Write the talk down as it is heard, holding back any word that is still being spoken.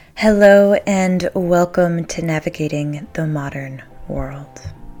Hello and welcome to Navigating the Modern World.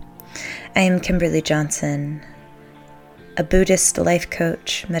 I am Kimberly Johnson, a Buddhist life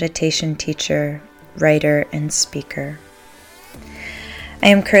coach, meditation teacher, writer, and speaker. I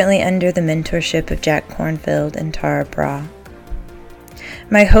am currently under the mentorship of Jack Kornfield and Tara Brach.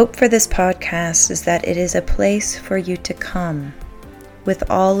 My hope for this podcast is that it is a place for you to come with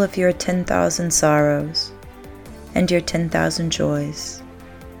all of your 10,000 sorrows and your 10,000 joys,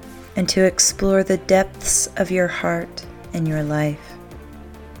 and to explore the depths of your heart and your life.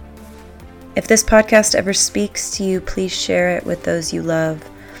 If this podcast ever speaks to you, please share it with those you love,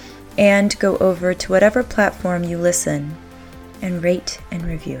 and go over to whatever platform you listen and rate and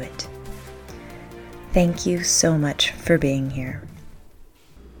review it. Thank you so much for being here.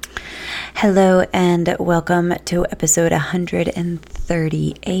 Hello and welcome to episode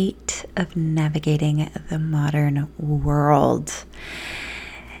 138 of Navigating the Modern World.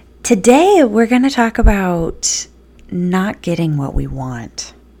 Today we're going to talk about not getting what we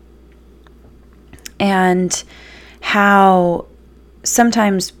want and how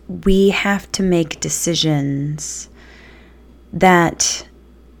sometimes we have to make decisions that,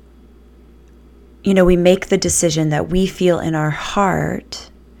 we make the decision that we feel in our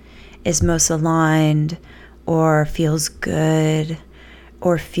heart is most aligned or feels good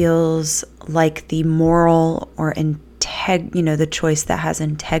or feels like the moral or the choice that has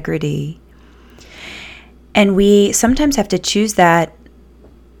integrity. And we sometimes have to choose that,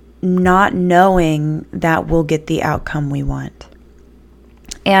 not knowing that we'll get the outcome we want.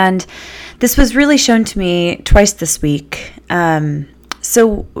 And this was really shown to me twice this week.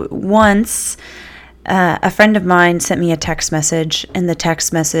 So once, a friend of mine sent me a text message, and the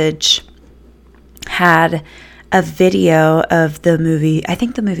text message had a video of the movie. I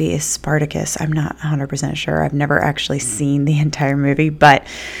think the movie is Spartacus. I'm not 100% sure. I've never actually seen the entire movie, but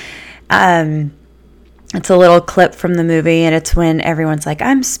it's a little clip from the movie, and it's when everyone's like,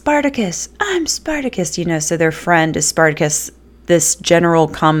 I'm Spartacus, so their friend is Spartacus. This general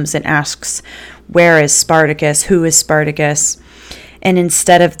comes and asks, where is Spartacus? Who is Spartacus? And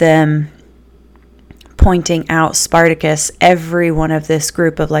instead of them pointing out Spartacus, every one of this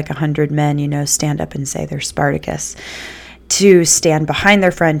group of like 100 men, stand up and say they're Spartacus, to stand behind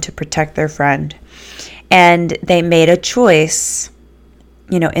their friend, to protect their friend. And they made a choice,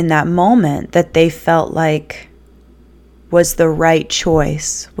 in that moment that they felt like was the right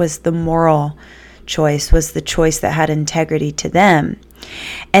choice, was the moral choice, was the choice that had integrity to them.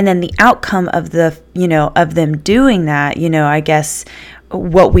 And then the outcome of of them doing that, I guess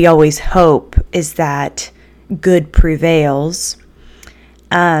what we always hope is that good prevails.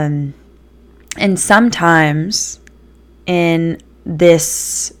 And sometimes in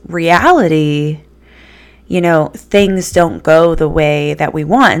this reality, things don't go the way that we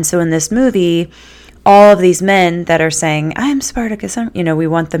want. And so in this movie, all of these men that are saying, I'm Spartacus, we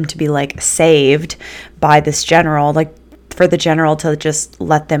want them to be like saved by this general, like for the general to just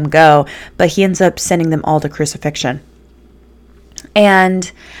let them go. But he ends up sending them all to crucifixion.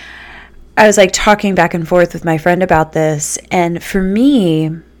 And I was like talking back and forth with my friend about this. And for me,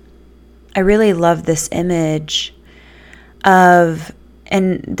 I really love this image of,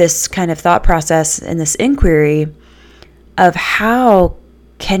 and this kind of thought process and this inquiry of how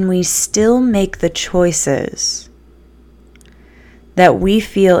can we still make the choices that we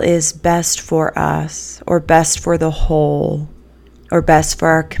feel is best for us, or best for the whole, or best for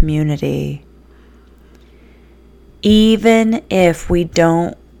our community, even if we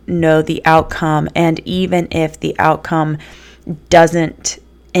don't know the outcome, and even if the outcome doesn't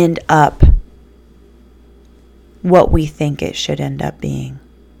end up what we think it should end up being.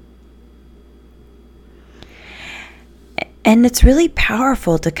 And it's really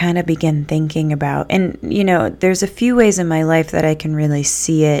powerful to kind of begin thinking about. And, there's a few ways in my life that I can really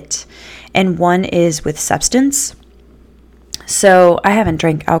see it. And one is with substance. So I haven't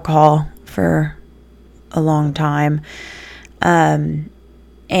drank alcohol for a long time. And,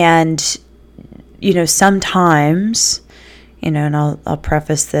 sometimes, and I'll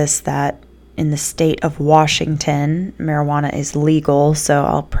preface this that in the state of Washington, marijuana is legal. So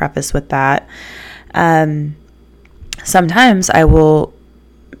I'll preface with that. Sometimes I will,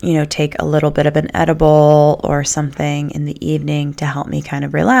 take a little bit of an edible or something in the evening to help me kind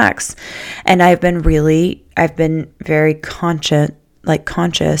of relax. And I've been very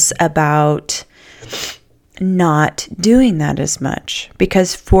conscious about not doing that as much.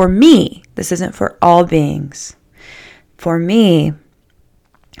 Because for me, this isn't for all beings. For me,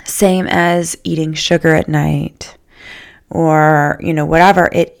 same as eating sugar at night or,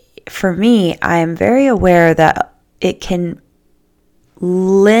 whatever, for me, I am very aware that it can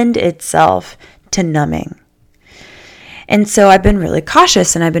lend itself to numbing. And so I've been really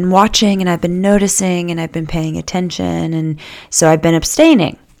cautious, and I've been watching, and I've been noticing, and I've been paying attention. And so I've been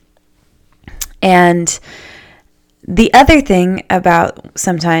abstaining. And the other thing about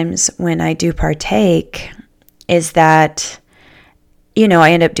sometimes when I do partake is that,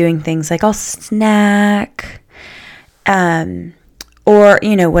 I end up doing things like I'll snack, or,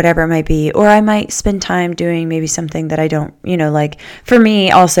 whatever it might be, or I might spend time doing maybe something that I don't, like for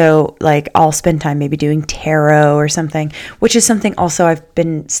me also, like I'll spend time maybe doing tarot or something, which is something also I've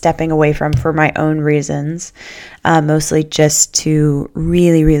been stepping away from for my own reasons, mostly just to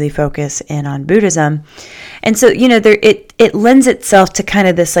really, really focus in on Buddhism. And so, it lends itself to kind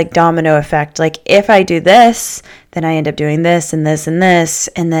of this like domino effect. Like if I do this, then I end up doing this and this and this.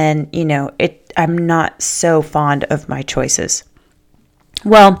 And then, I'm not so fond of my choices.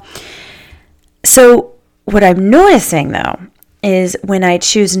 Well, so what I'm noticing though is when I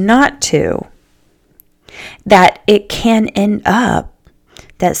choose not to, that it can end up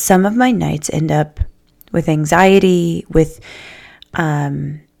that some of my nights end up with anxiety, with,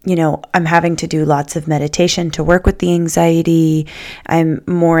 I'm having to do lots of meditation to work with the anxiety. I'm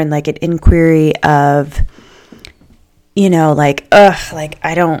more in like an inquiry of,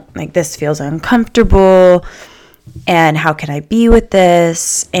 I don't, like this feels uncomfortable. And how can I be with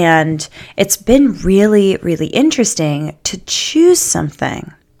this? And it's been really, really interesting to choose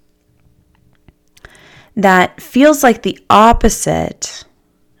something that feels like the opposite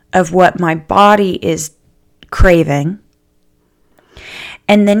of what my body is craving,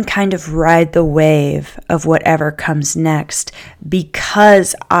 and then kind of ride the wave of whatever comes next,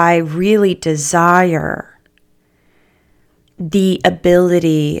 because I really desire the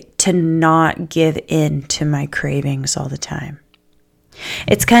ability to not give in to my cravings all the time.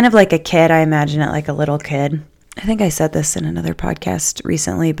 It's kind of like a kid. I imagine it like a little kid. I think I said this in another podcast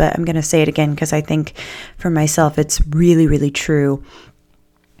recently, but I'm going to say it again because I think for myself it's really, really true.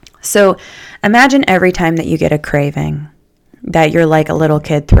 So imagine every time that you get a craving that you're like a little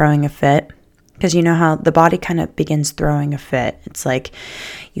kid throwing a fit. Because you know how the body kind of begins throwing a fit. It's like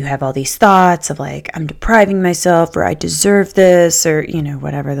you have all these thoughts of like, I'm depriving myself, or I deserve this, or,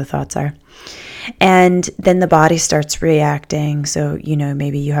 whatever the thoughts are. And then the body starts reacting. So,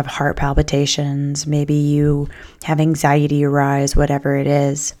 maybe you have heart palpitations, maybe you have anxiety arise, whatever it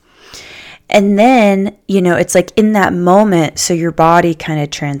is. And then, it's like in that moment, so your body kind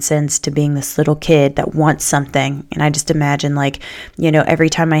of transcends to being this little kid that wants something. And I just imagine like, every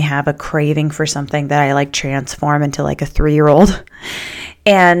time I have a craving for something that I like transform into like a 3-year-old.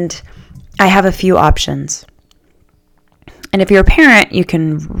 And I have a few options. And if you're a parent, you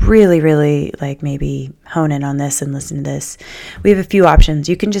can really, really like maybe hone in on this and listen to this. We have a few options.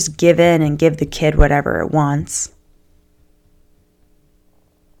 You can just give in and give the kid whatever it wants.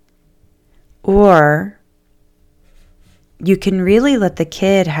 Or you can really let the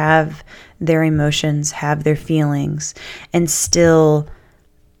kid have their emotions, have their feelings, and still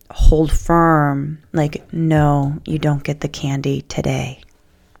hold firm, like, no, you don't get the candy today.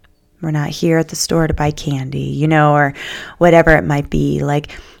 We're not here at the store to buy candy, or whatever it might be,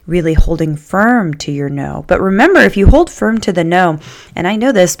 like really holding firm to your no. But remember, if you hold firm to the no, and I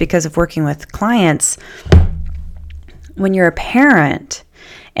know this because of working with clients, when you're a parent,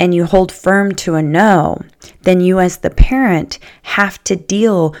 and you hold firm to a no, then you as the parent have to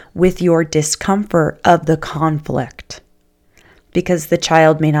deal with your discomfort of the conflict. Because the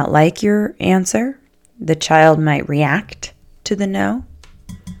child may not like your answer. The child might react to the no.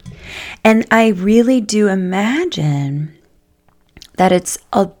 And I really do imagine that it's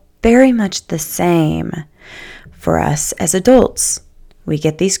very much the same for us as adults. We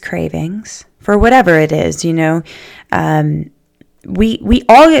get these cravings for whatever it is, We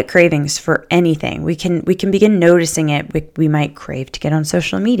all get cravings for anything. We can begin noticing it. We might crave to get on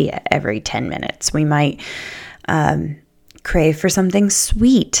social media every 10 minutes. We might crave for something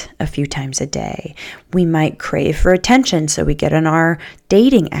sweet a few times a day. We might crave for attention, so we get on our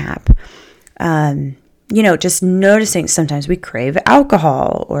dating app. Just noticing sometimes we crave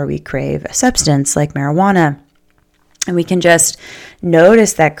alcohol or we crave a substance like marijuana. And we can just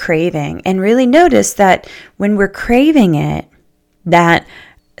notice that craving and really notice that when we're craving it, that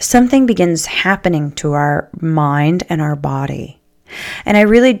something begins happening to our mind and our body. And I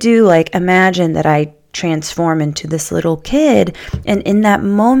really do imagine that I transform into this little kid, and in that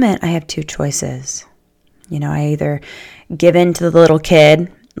moment I have two choices. I either give in to the little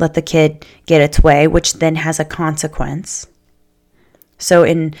kid, let the kid get its way, which then has a consequence. So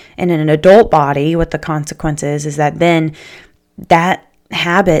in an adult body, what the consequence is that then that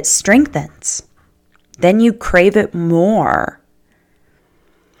habit strengthens. Then you crave it more.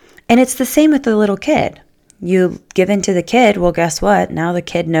 And it's the same with the little kid. You give in to the kid, well, guess what? Now the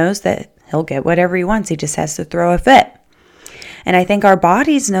kid knows that he'll get whatever he wants. He just has to throw a fit. And I think our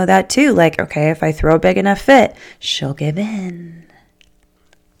bodies know that too. Like, okay, if I throw a big enough fit, she'll give in.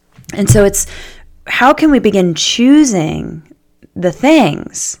 And so it's, how can we begin choosing the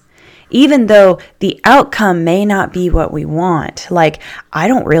things, even though the outcome may not be what we want? Like, I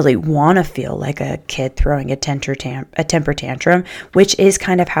don't really want to feel like a kid throwing a temper tantrum, which is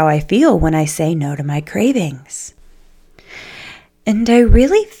kind of how I feel when I say no to my cravings. And I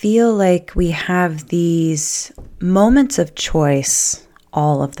really feel like we have these moments of choice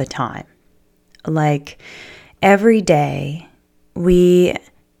all of the time. Like, every day we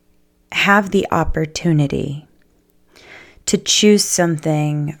have the opportunity to choose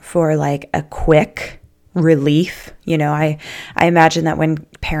something for like a quick relief. You know, I imagine that when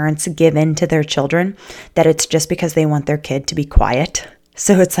parents give in to their children, that it's just because they want their kid to be quiet.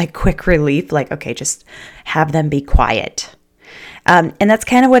 So it's like quick relief, like, okay, just have them be quiet. And that's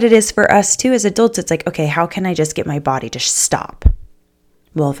kind of what it is for us too as adults. It's like, okay, how can I just get my body to stop?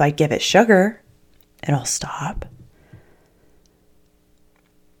 Well, if I give it sugar, it'll stop.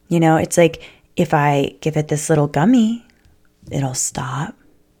 You know, it's like if I give it this little gummy, it'll stop.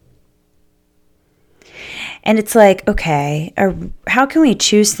 And it's like, okay, how can we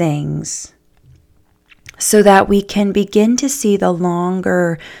choose things so that we can begin to see the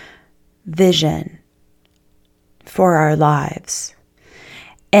longer vision for our lives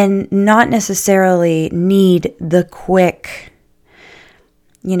and not necessarily need the quick,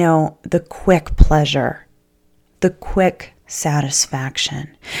 the quick pleasure, the quick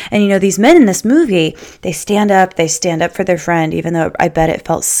satisfaction. And these men in this movie, they stand up for their friend, even though I bet it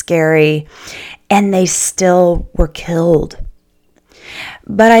felt scary, and they still were killed.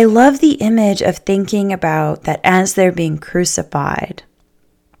 But I love the image of thinking about that as they're being crucified,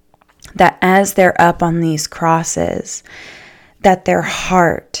 that as they're up on these crosses, that their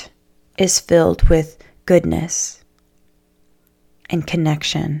heart is filled with goodness and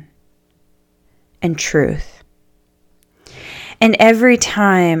connection and truth. And every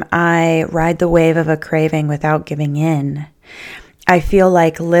time I ride the wave of a craving without giving in, I feel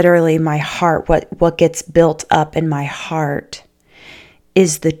like literally my heart, what gets built up in my heart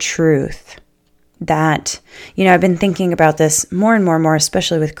is the truth. That, I've been thinking about this more and more,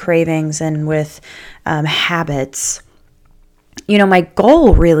 especially with cravings and with habits. My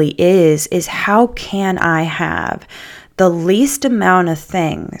goal really is how can I have the least amount of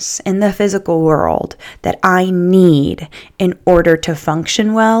things in the physical world that I need in order to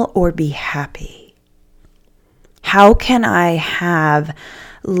function well or be happy? How can I have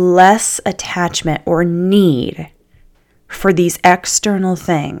less attachment or need for these external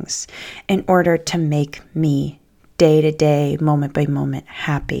things in order to make me day to day, moment by moment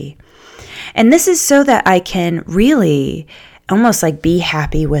happy? And this is so that I can really almost like be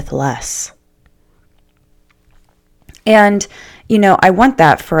happy with less. And, I want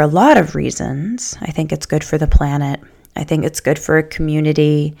that for a lot of reasons. I think it's good for the planet. I think it's good for a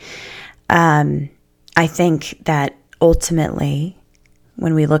community. I think that ultimately,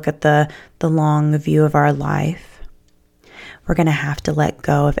 when we look at the long view of our life, we're going to have to let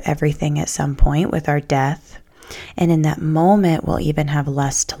go of everything at some point with our death. And in that moment, we'll even have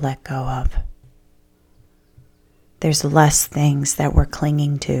less to let go of. There's less things that we're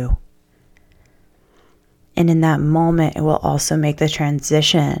clinging to. And in that moment, it will also make the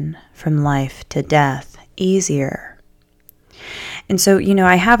transition from life to death easier. And so,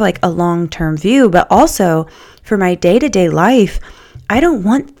 I have like a long-term view, but also for my day-to-day life, I don't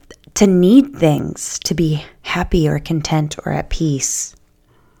want to need things to be happy or content or at peace.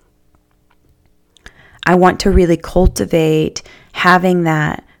 I want to really cultivate having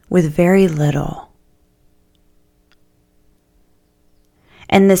that with very little.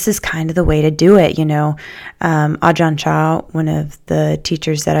 And this is kind of the way to do it, Ajahn Chah, one of the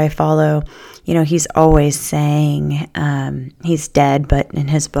teachers that I follow, he's always saying, he's dead, but in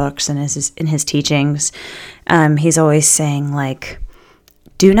his books and in his teachings, he's always saying, like,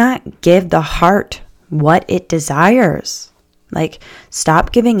 do not give the heart what it desires. Like,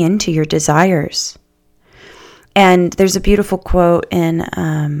 stop giving in to your desires. And there's a beautiful quote in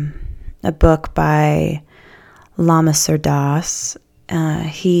a book by Lama Sir Das.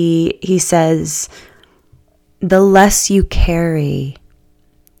 He says, the less you carry,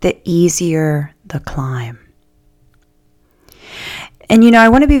 the easier the climb. And, I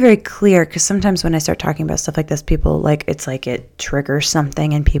want to be very clear, because sometimes when I start talking about stuff like this, people it's like it triggers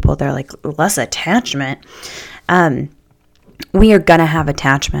something in people. They're like, less attachment. we are going to have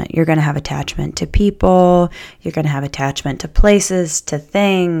attachment. You're going to have attachment to people. You're going to have attachment to places, to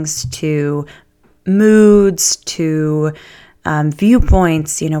things, to moods, to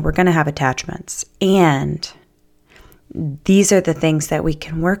viewpoints. We're going to have attachments. And these are the things that we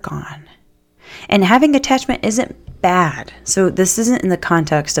can work on. And having attachment isn't bad. So this isn't in the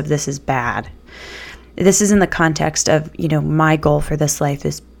context of this is bad. This is in the context of, my goal for this life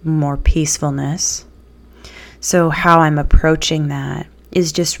is more peacefulness. So how I'm approaching that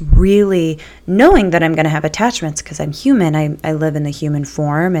is just really knowing that I'm going to have attachments because I'm human. I live in the human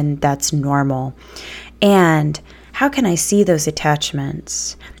form, and that's normal. And how can I see those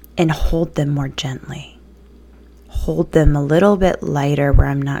attachments and hold them more gently? Hold them a little bit lighter where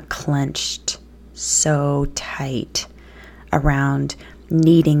I'm not clenched so tight around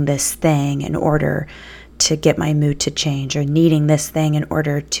needing this thing in order to get my mood to change, or needing this thing in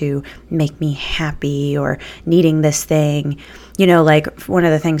order to make me happy, or needing this thing, like one of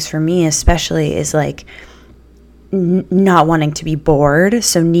the things for me especially is like not wanting to be bored.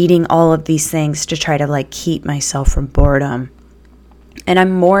 So needing all of these things to try to like keep myself from boredom. And I'm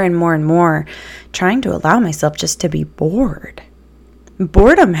more and more and more trying to allow myself just to be bored.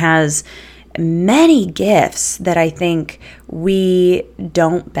 Boredom has many gifts that I think we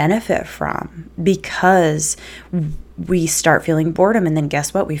don't benefit from because we start feeling boredom, and then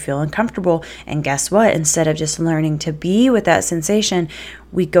guess what? We feel uncomfortable, and guess what? Instead of just learning to be with that sensation,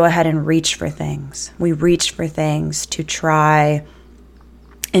 we go ahead and reach for things. We reach for things to try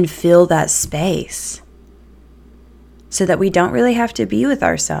and fill that space so that we don't really have to be with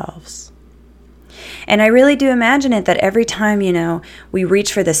ourselves. And I really do imagine it that every time, we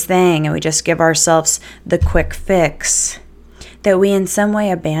reach for this thing and we just give ourselves the quick fix, that we in some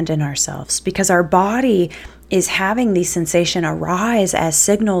way abandon ourselves because our body is having these sensations arise as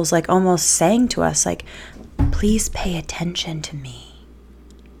signals, like almost saying to us, like, please pay attention to me.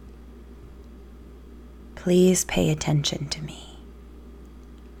 Please pay attention to me.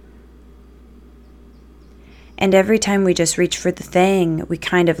 And every time we just reach for the thing, we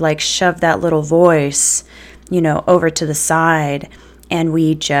kind of like shove that little voice, over to the side, and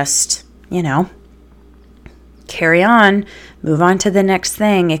we just, carry on, move on to the next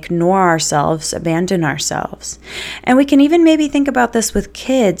thing, ignore ourselves, abandon ourselves. And we can even maybe think about this with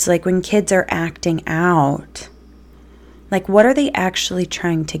kids, like when kids are acting out. Like, what are they actually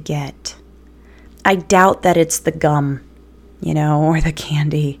trying to get? I doubt that it's the gum, or the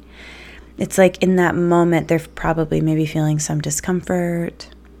candy. It's like in that moment, they're probably maybe feeling some discomfort.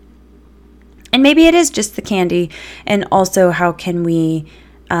 And maybe it is just the candy. And also, how can we,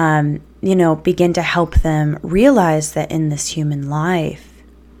 begin to help them realize that in this human life,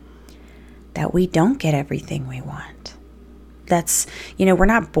 that we don't get everything we want. That's, we're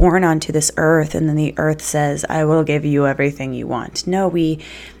not born onto this earth and then the earth says, I will give you everything you want. No, we're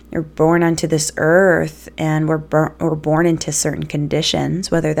born onto this earth and we're born into certain conditions,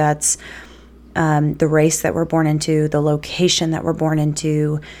 whether that's the race that we're born into, the location that we're born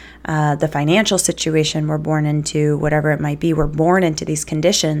into, the financial situation we're born into, whatever it might be. We're born into these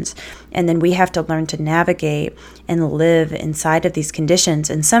conditions, and then we have to learn to navigate and live inside of these conditions.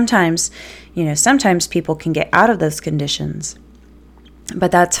 And sometimes people can get out of those conditions, but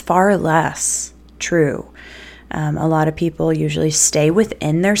that's far less true. A lot of people usually stay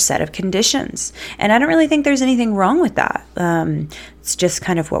within their set of conditions. And I don't really think there's anything wrong with that. It's just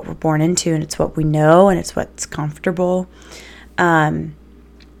kind of what we're born into, and it's what we know, and it's what's comfortable. And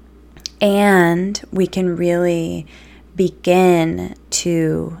we can really begin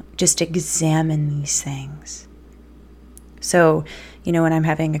to just examine these things. So, when I'm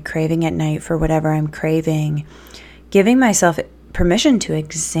having a craving at night for whatever I'm craving, giving myself permission to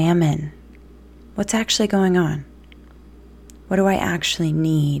examine what's actually going on. What do I actually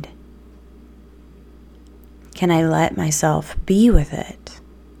need? Can I let myself be with it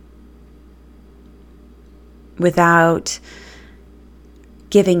without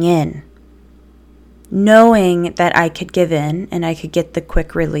giving in? Knowing that I could give in and I could get the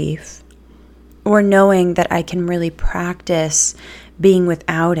quick relief, or knowing that I can really practice being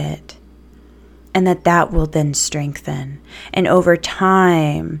without it, and that will then strengthen. And over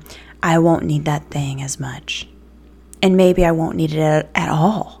time, I won't need that thing as much. And maybe I won't need it at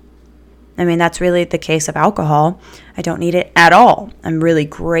all. I mean, that's really the case of alcohol. I don't need it at all. I'm really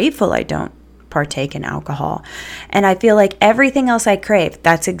grateful I don't partake in alcohol. And I feel like everything else I crave,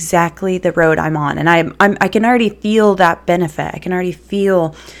 that's exactly the road I'm on. And I can already feel that benefit. I can already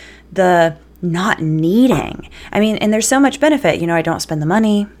feel the not needing. I mean, and there's so much benefit. I don't spend the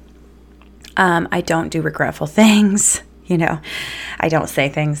money. I don't do regretful things. I don't say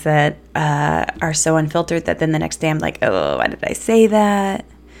things that are so unfiltered that then the next day I'm like, oh, why did I say that?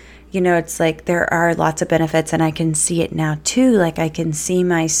 It's like there are lots of benefits, and I can see it now too. Like I can see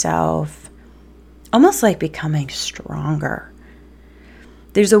myself almost like becoming stronger.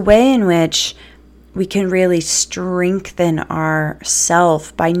 There's a way in which we can really strengthen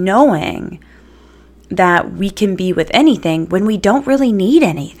ourself by knowing that we can be with anything when we don't really need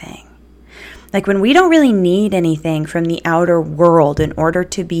anything. Like when we don't really need anything from the outer world in order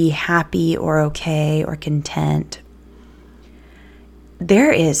to be happy or okay or content.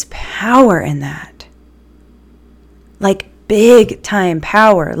 There is power in that. Like big time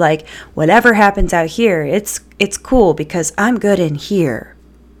power. Like whatever happens out here, it's cool because I'm good in here.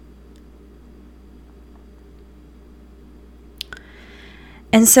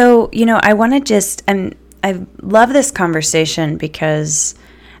 And so, I want to I love this conversation because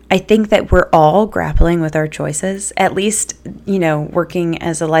I think that we're all grappling with our choices, at least, working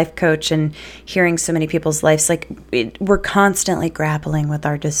as a life coach and hearing so many people's lives, we're constantly grappling with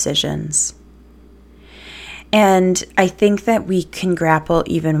our decisions. And I think that we can grapple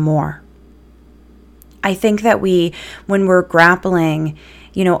even more. I think that when we're grappling,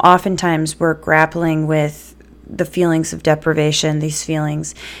 oftentimes we're grappling with the feelings of deprivation, these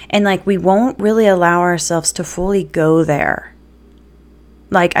feelings, and we won't really allow ourselves to fully go there.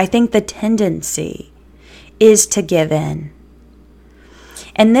 I think the tendency is to give in.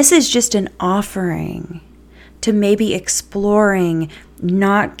 And this is just an offering to maybe exploring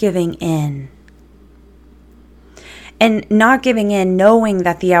not giving in. And not giving in knowing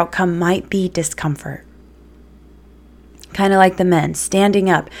that the outcome might be discomfort. Kind of like the men, standing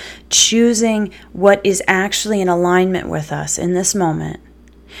up, choosing what is actually in alignment with us in this moment,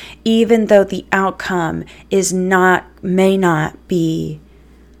 even though the outcome may not be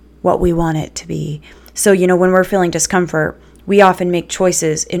what we want it to be. So, when we're feeling discomfort, we often make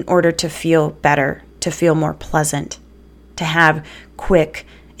choices in order to feel better, to feel more pleasant, to have quick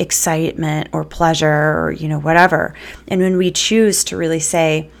excitement or pleasure or, whatever. And when we choose to really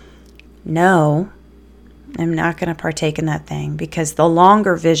say, no, I'm not going to partake in that thing, because the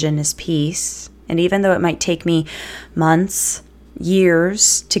longer vision is peace. And even though it might take me months,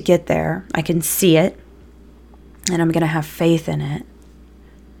 years to get there, I can see it and I'm going to have faith in it.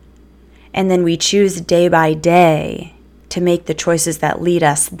 And then we choose day by day to make the choices that lead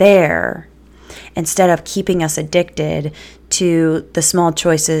us there instead of keeping us addicted to the small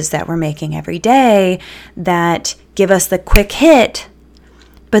choices that we're making every day that give us the quick hit.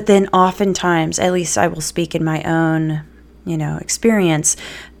 But then oftentimes, at least I will speak in my own, experience,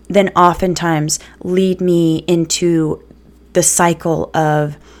 then oftentimes lead me into the cycle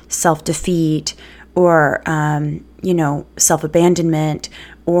of self-defeat or, self-abandonment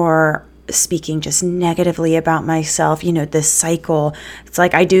or speaking just negatively about myself, this cycle. It's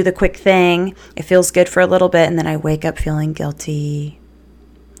like I do the quick thing, it feels good for a little bit, and then I wake up feeling guilty.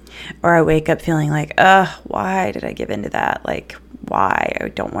 Or I wake up feeling like, why did I give into that? Why? I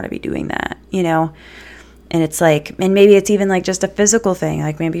don't want to be doing that, And it's and maybe it's even just a physical thing.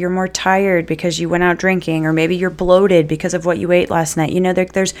 Maybe you're more tired because you went out drinking, or maybe you're bloated because of what you ate last night.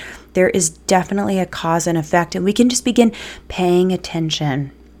 There is definitely a cause and effect, and we can just begin paying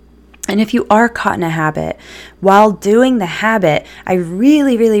attention. And if you are caught in a habit, while doing the habit, I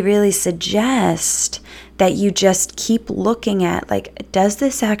really, really, really suggest that you just keep looking at, does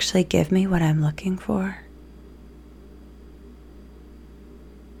this actually give me what I'm looking for?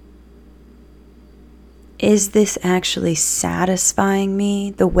 Is this actually satisfying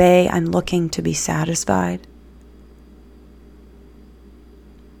me the way I'm looking to be satisfied?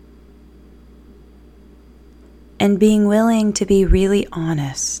 And being willing to be really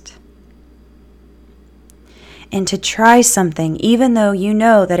honest. And to try something, even though you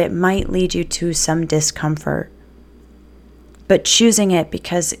know that it might lead you to some discomfort. But choosing it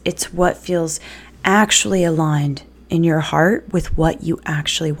because it's what feels actually aligned in your heart with what you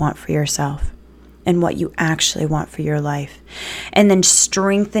actually want for yourself and what you actually want for your life. And then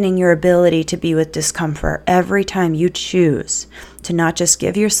strengthening your ability to be with discomfort every time you choose to not just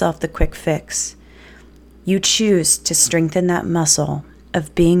give yourself the quick fix. You choose to strengthen that muscle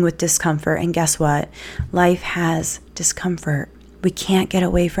of being with discomfort. And guess what? Life has discomfort. We can't get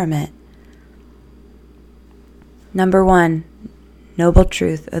away from it. Number 1, noble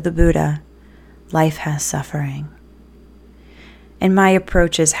truth of the Buddha, life has suffering. And my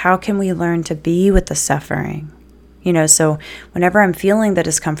approach is, how can we learn to be with the suffering? So whenever I'm feeling the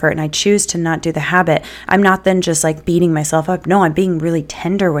discomfort and I choose to not do the habit, I'm not then just beating myself up. No, I'm being really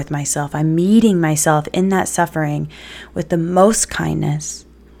tender with myself. I'm meeting myself in that suffering with the most kindness,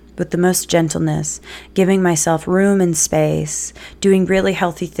 with the most gentleness, giving myself room and space, doing really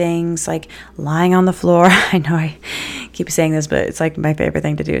healthy things like lying on the floor. I know I keep saying this, but it's like my favorite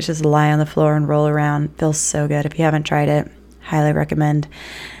thing to do. It's just lie on the floor and roll around. Feels so good. If you haven't tried it, highly recommend.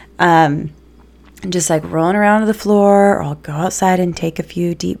 Just like rolling around on the floor, or I'll go outside and take a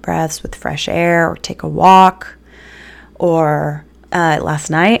few deep breaths with fresh air, or take a walk. Or last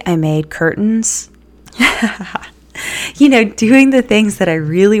night I made curtains. Doing the things that I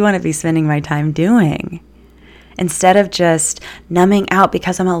really want to be spending my time doing, instead of just numbing out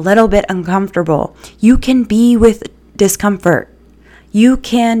because I'm a little bit uncomfortable. You can be with discomfort. You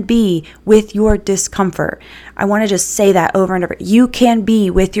can be with your discomfort. I want to just say that over and over. You can be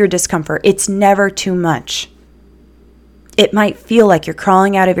with your discomfort. It's never too much. It might feel like you're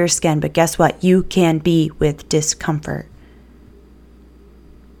crawling out of your skin, but guess what? You can be with discomfort.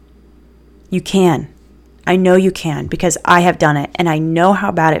 You can. I know you can, because I have done it and I know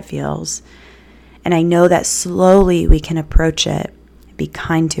how bad it feels. And I know that slowly we can approach it, be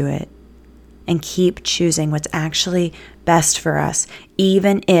kind to it, and keep choosing what's actually best for us,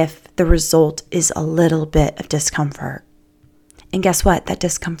 even if the result is a little bit of discomfort. And guess what? That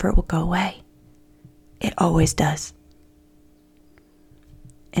discomfort will go away. It always does.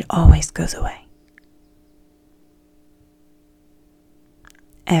 It always goes away.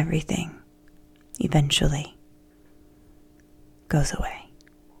 Everything eventually goes away.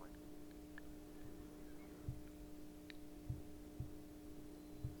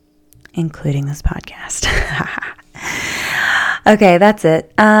 Including this podcast. Okay, that's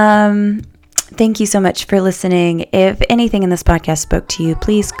it. Thank you so much for listening. If anything in this podcast spoke to you,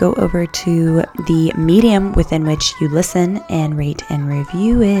 please go over to the medium within which you listen and rate and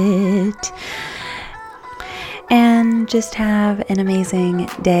review it. And just have an amazing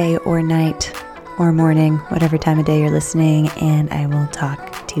day or night or morning, whatever time of day you're listening, and I will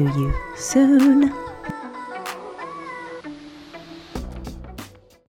talk to you soon.